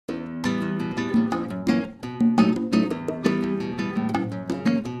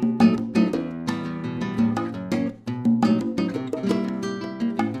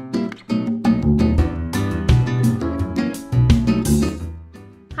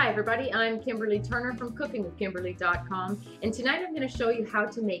Hi everybody, I'm Kimberly Turner from cookingwithkimberly.com, and tonight I'm going to show you how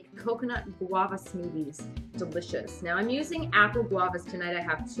to make coconut guava smoothies. Delicious. Now I'm using apple guavas tonight. I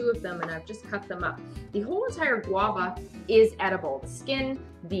have 2 of them and I've just cut them up. The whole entire guava is edible. The skin,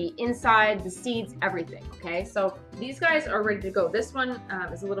 the inside, the seeds, everything. Okay, so these guys are ready to go. This one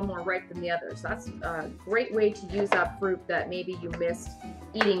is a little more ripe than the others. That's a great way to use up fruit that maybe you missed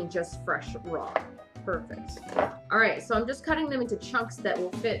eating just fresh raw. Perfect. All right, so I'm just cutting them into chunks that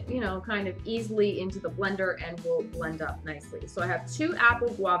will fit, kind of easily into the blender and will blend up nicely. So I have 2 apple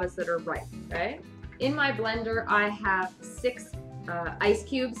guavas that are ripe, okay? In my blender, I have 6 ice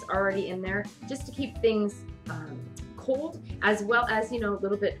cubes already in there just to keep things cold, as well as, a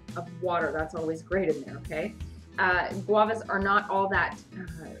little bit of water. That's always great in there, okay? Guavas are not all that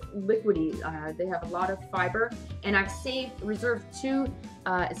liquidy. They have a lot of fiber, and I've reserved 2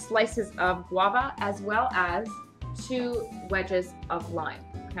 slices of guava as well as 2 wedges of lime,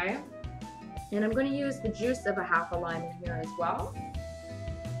 okay? And I'm going to use the juice of a half a lime in here as well.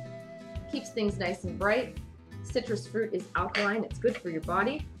 Keeps things nice and bright. Citrus fruit is alkaline. It's good for your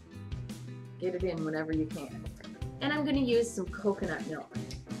body. Get it in whenever you can. And I'm going to use some coconut milk.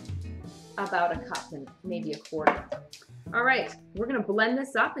 About a cup and maybe a quarter. All right, we're going to blend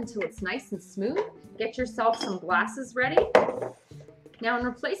this up until it's nice and smooth. Get yourself some glasses ready. Now, in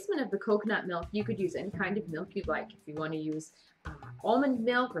replacement of the coconut milk, you could use any kind of milk you like. If you want to use almond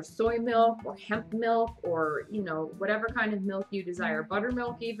milk or soy milk or hemp milk or, whatever kind of milk you desire.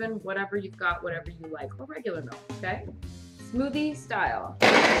 Buttermilk even, whatever you've got, whatever you like, or regular milk, okay? Smoothie style.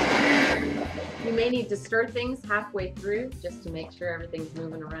 You may need to stir things halfway through just to make sure everything's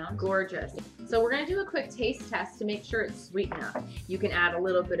moving around. Gorgeous. So we're going to do a quick taste test to make sure it's sweet enough. You can add a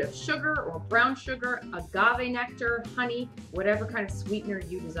little bit of sugar or brown sugar, agave nectar, honey, whatever kind of sweetener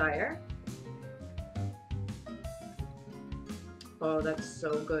you desire. Oh, that's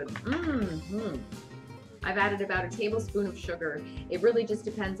so good. I've added about a tablespoon of sugar. It really just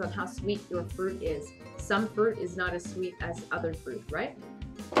depends on how sweet your fruit is. Some fruit is not as sweet as other fruit, right?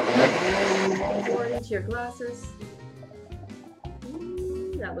 Pour it into your glasses.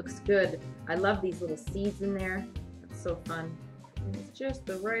 Ooh, that looks good. I love these little seeds in there. That's so fun. It's just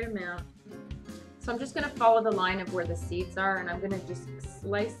the right amount. So I'm just going to follow the line of where the seeds are, and I'm going to just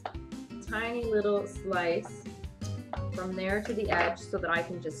slice a tiny little slice from there to the edge so that I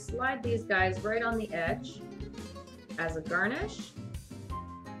can just slide these guys right on the edge as a garnish.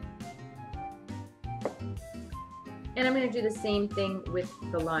 And I'm going to do the same thing with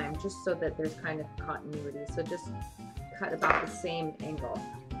the lime, just so that there's kind of continuity. So just cut about the same angle.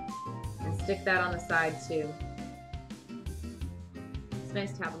 And stick that on the side too. It's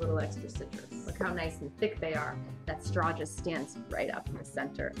nice to have a little extra citrus. Look how nice and thick they are. That straw just stands right up in the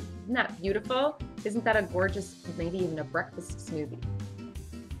center. Isn't that beautiful? Isn't that a gorgeous, maybe even a breakfast smoothie?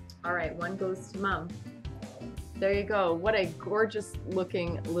 All right, one goes to Mom. There you go. What a gorgeous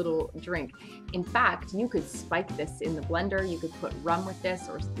looking little drink. In fact, you could spike this in the blender. You could put rum with this,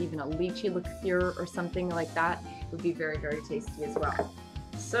 or even a lychee liqueur or something like that. It would be very, very tasty as well.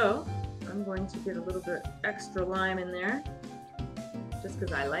 So I'm going to get a little bit extra lime in there, just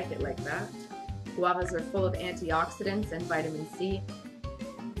because I like it like that. Guavas are full of antioxidants and vitamin C.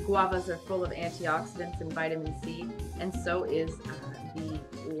 Guavas are full of antioxidants and vitamin C, and so is the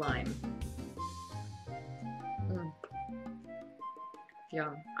lime.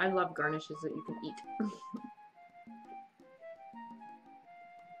 Yum. I love garnishes that you can eat.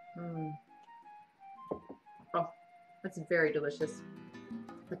 Oh, that's very delicious.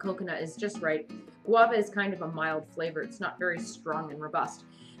 The coconut is just right. Guava is kind of a mild flavor. It's not very strong and robust.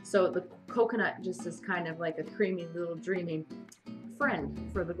 So the coconut just is kind of like a creamy little dreamy friend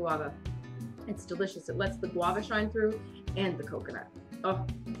for the guava. It's delicious. It lets the guava shine through and the coconut. Oh,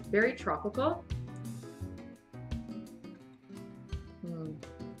 very tropical.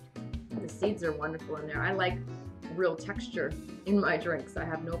 The seeds are wonderful in there. I like real texture in my drinks. I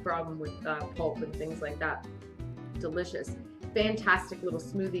have no problem with pulp and things like that. Delicious. Fantastic little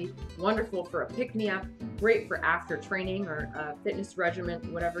smoothie. Wonderful for a pick-me-up. Great for after training or a fitness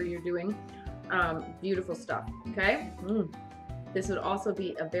regimen, whatever you're doing. Beautiful stuff, okay? This would also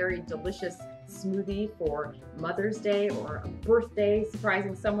be a very delicious smoothie for Mother's Day or a birthday,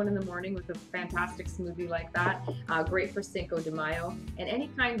 surprising someone in the morning with a fantastic smoothie like that. Great for Cinco de Mayo and any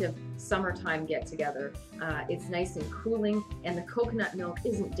kind of summertime get-together. It's nice and cooling, and the coconut milk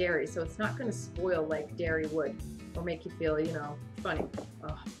isn't dairy, so it's not going to spoil like dairy would or make you feel, funny.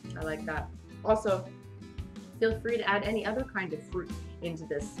 Oh, I like that. Also, feel free to add any other kind of fruit into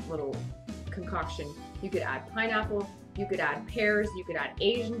this little concoction. You could add pineapple, you could add pears, you could add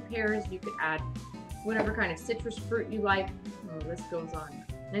Asian pears, you could add whatever kind of citrus fruit you like. The list goes on.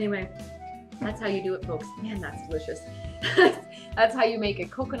 Anyway, that's how you do it, folks. Man, that's delicious. That's how you make a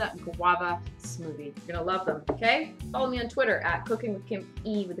coconut guava smoothie. You're gonna love them, okay? Follow me on Twitter at Cooking with Kim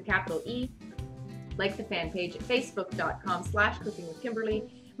E with a capital E. Like the fan page at facebook.com/cookingwithkimberly.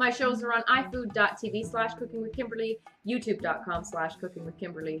 My shows are on ifood.tv/cookingwithkimberly,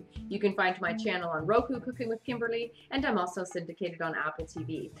 youtube.com/cookingwithkimberly. You can find my channel on Roku, Cooking with Kimberly, and I'm also syndicated on Apple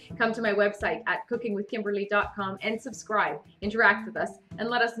TV. Come to my website at cookingwithkimberly.com and subscribe. Interact with us and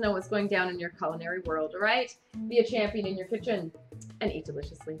let us know what's going down in your culinary world, all right? Be a champion in your kitchen and eat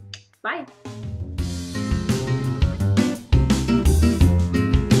deliciously. Bye.